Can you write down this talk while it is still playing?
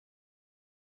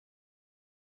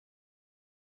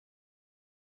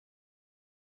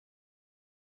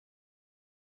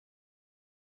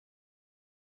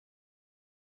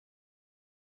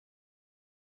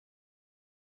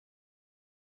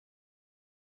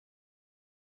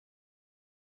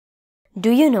Do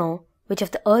you know which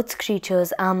of the Earth's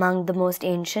creatures are among the most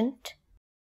ancient?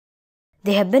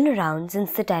 They have been around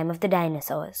since the time of the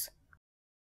dinosaurs.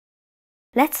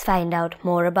 Let's find out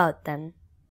more about them.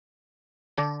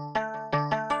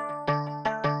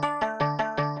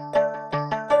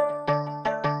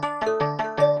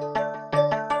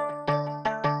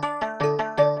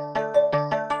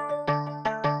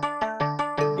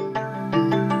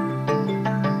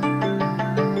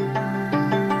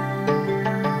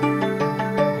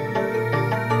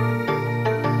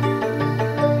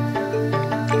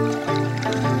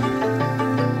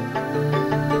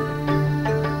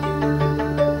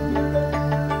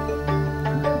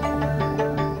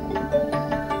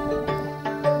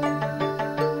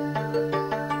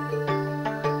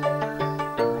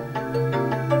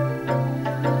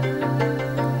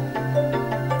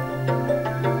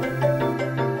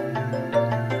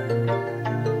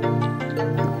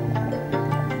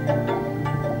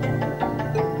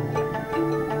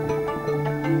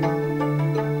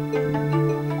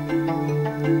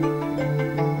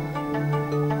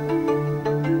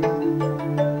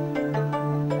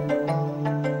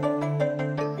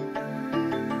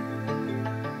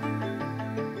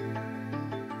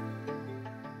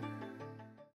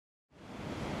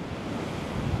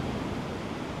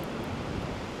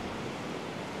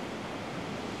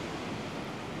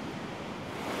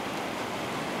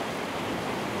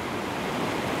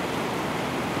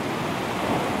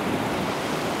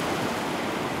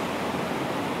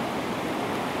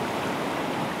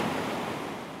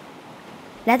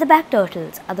 Leatherback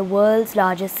turtles are the world's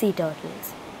largest sea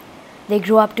turtles. They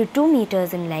grow up to 2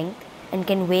 meters in length and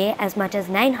can weigh as much as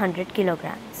 900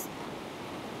 kilograms.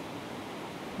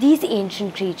 These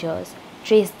ancient creatures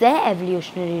trace their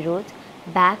evolutionary roots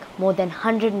back more than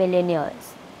 100 million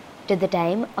years, to the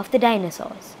time of the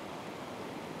dinosaurs.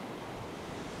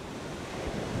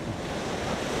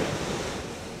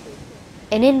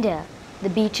 In India, the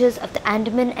beaches of the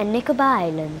Andaman and Nicobar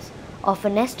Islands offer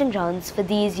nesting grounds for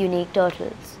these unique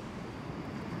turtles.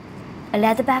 A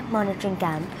leatherback monitoring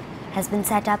camp has been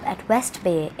set up at West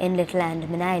Bay in Little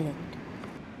Andaman Island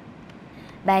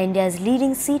by India's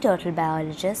leading sea turtle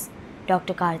biologists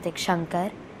Dr. Karthik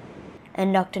Shankar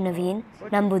and Dr. Naveen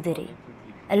Nambudiri,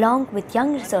 along with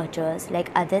young researchers like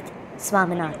Adit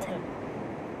Swaminathan.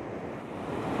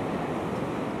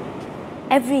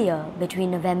 Every year between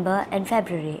November and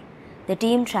February, the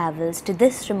team travels to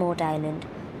this remote island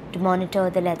to monitor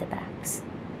the leatherbacks.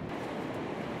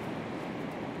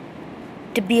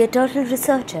 To be a turtle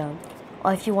researcher,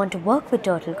 or if you want to work with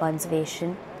turtle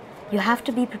conservation, you have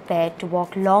to be prepared to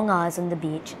walk long hours on the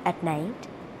beach at night,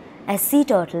 as sea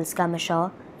turtles come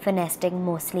ashore for nesting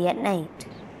mostly at night.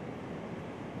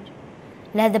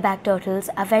 Leatherback turtles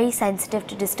are very sensitive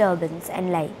to disturbance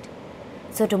and light,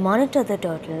 so to monitor the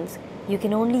turtles, you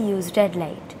can only use red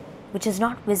light, which is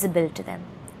not visible to them.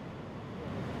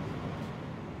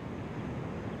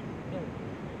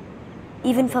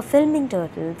 Even for filming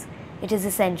turtles, it is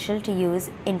essential to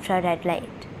use infrared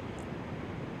light.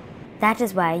 That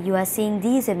is why you are seeing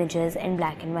these images in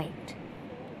black and white.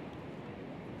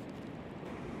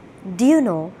 Do you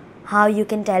know how you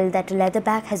can tell that a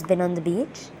leatherback has been on the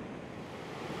beach?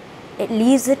 It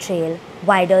leaves a trail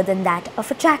wider than that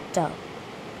of a tractor.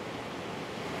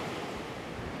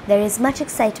 There is much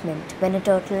excitement when a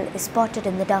turtle is spotted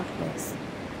in the darkness.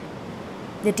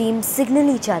 The teams signal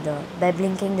each other by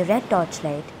blinking the red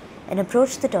torchlight and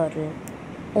approach the turtle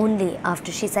only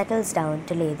after she settles down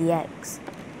to lay the eggs.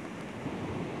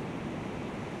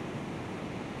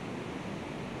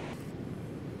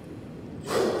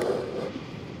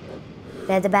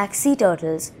 Leatherback sea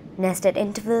turtles nest at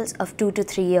intervals of 2 to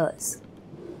 3 years.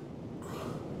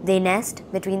 They nest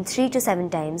between 3 to 7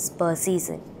 times per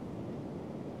season.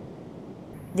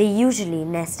 They usually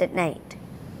nest at night,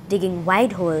 digging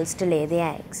wide holes to lay the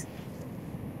eggs.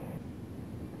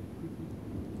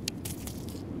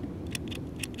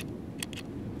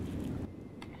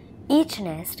 Each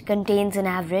nest contains an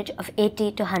average of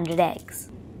 80 to 100 eggs.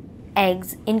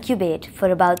 Eggs incubate for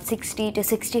about 60 to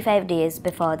 65 days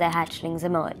before their hatchlings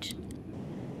emerge.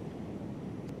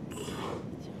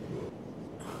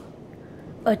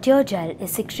 A tear gel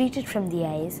is secreted from the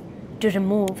eyes to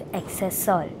remove excess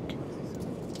salt.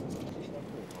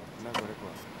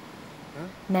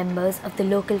 Members of the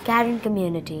local Karen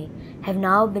community have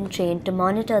now been trained to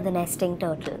monitor the nesting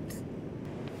turtles.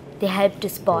 They help to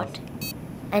spot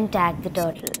and tag the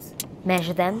turtles,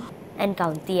 measure them, and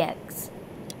count the eggs.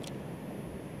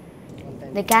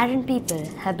 The Karen people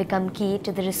have become key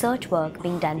to the research work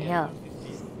being done here.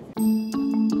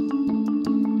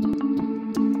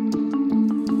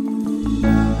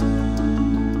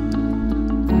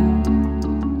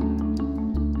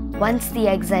 Once the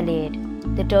eggs are laid,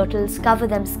 the turtles cover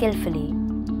them skillfully,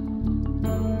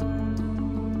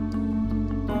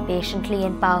 patiently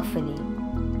and powerfully,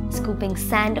 scooping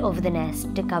sand over the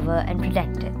nest to cover and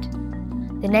protect it.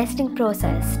 The nesting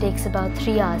process takes about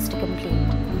 3 hours to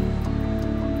complete,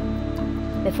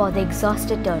 before the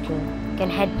exhausted turtle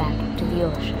can head back to the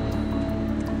ocean.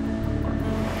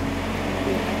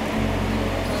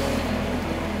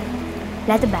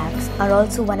 Leatherbacks are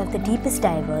also one of the deepest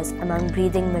divers among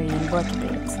breathing marine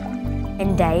vertebrates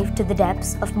and dive to the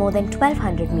depths of more than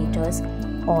 1200 meters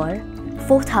or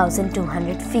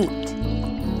 4,200 feet.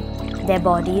 Their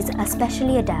bodies are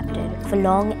specially adapted for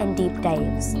long and deep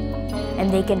dives, and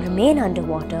they can remain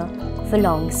underwater for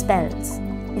long spells,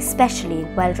 especially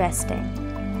while resting.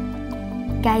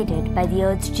 Guided by the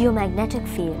Earth's geomagnetic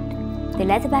field, the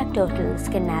leatherback turtles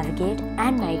can navigate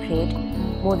and migrate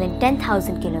more than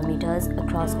 10,000 kilometers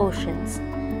across oceans,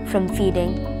 from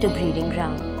feeding to breeding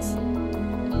grounds.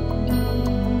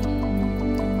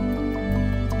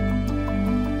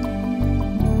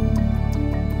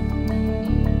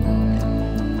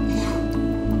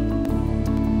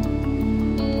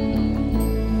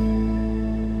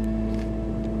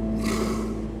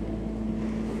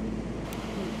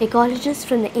 Ecologists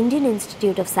from the Indian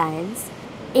Institute of Science,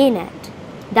 ANET,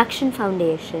 Dakshin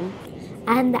Foundation,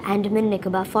 and the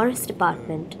Andaman-Nicobar Forest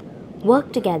Department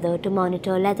work together to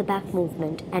monitor leatherback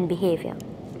movement and behavior.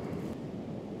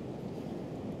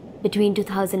 Between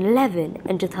 2011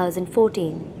 and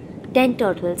 2014, 10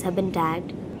 turtles have been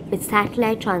tagged with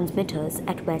satellite transmitters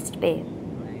at West Bay.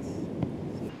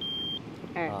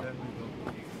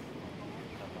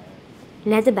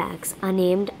 Leatherbacks are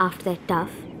named after their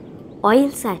tough,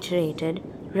 oil-saturated,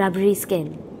 rubbery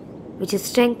skin, which is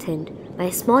strengthened by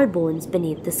small bones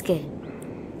beneath the skin.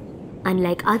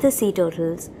 Unlike other sea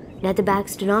turtles,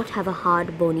 leatherbacks do not have a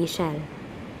hard, bony shell.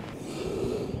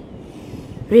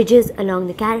 Ridges along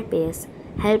the carapace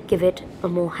help give it a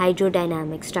more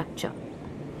hydrodynamic structure.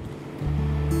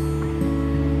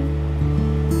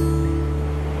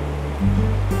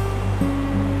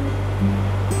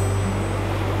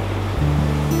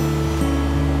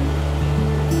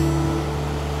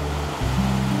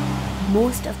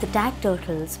 Most of the tagged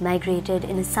turtles migrated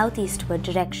in a southeastward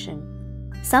direction.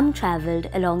 Some travelled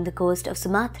along the coast of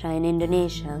Sumatra in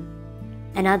Indonesia,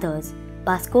 and others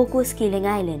past Cocos-Keeling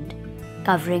Island,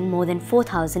 covering more than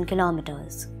 4,000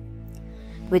 kilometers,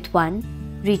 with one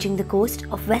reaching the coast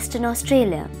of Western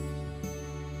Australia.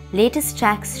 Latest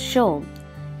tracks show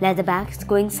leatherbacks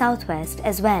going southwest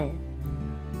as well.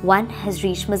 One has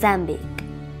reached Mozambique.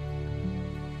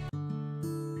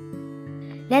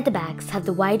 Leatherbacks have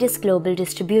the widest global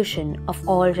distribution of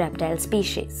all reptile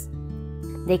species.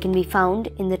 They can be found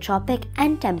in the tropic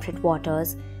and temperate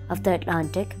waters of the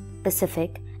Atlantic,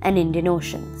 Pacific, and Indian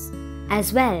Oceans,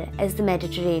 as well as the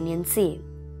Mediterranean Sea.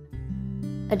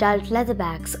 Adult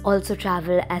leatherbacks also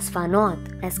travel as far north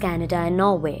as Canada and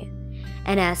Norway,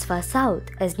 and as far south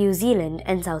as New Zealand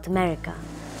and South America.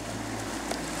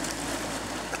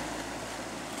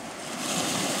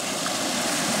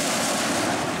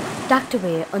 Tucked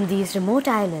away on these remote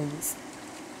islands,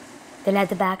 the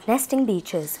leatherback nesting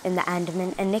beaches in the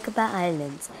Andaman and Nicobar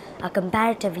Islands are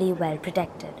comparatively well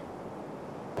protected.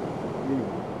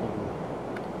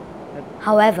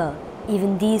 However,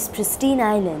 even these pristine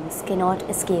islands cannot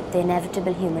escape the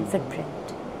inevitable human footprint.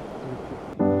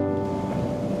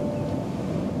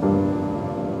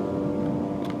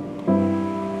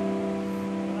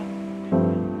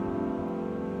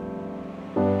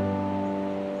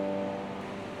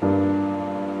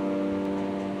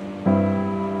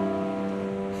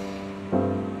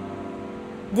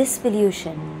 This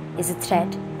pollution is a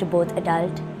threat to both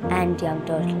adult and young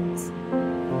turtles.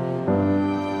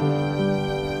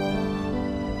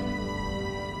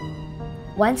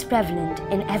 Once prevalent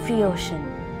in every ocean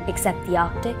except the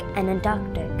Arctic and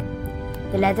Antarctic,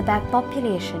 the leatherback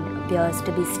population appears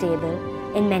to be stable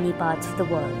in many parts of the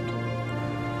world.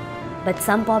 But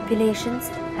some populations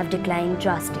have declined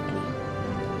drastically.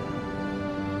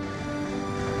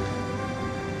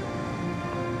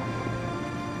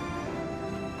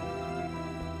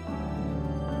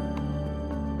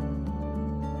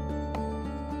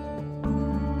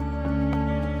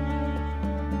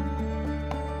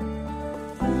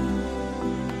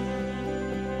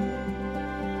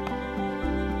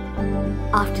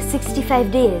 After 65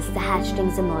 days, the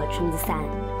hatchlings emerge from the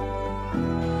sand.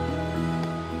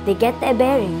 They get their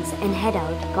bearings and head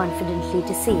out confidently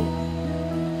to sea.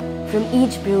 From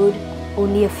each brood,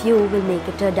 only a few will make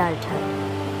it to adulthood.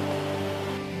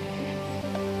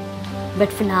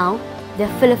 But for now,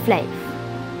 they're full of life.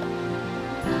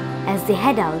 As they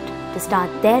head out, to start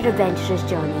their adventurous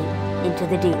journey into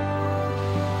the deep.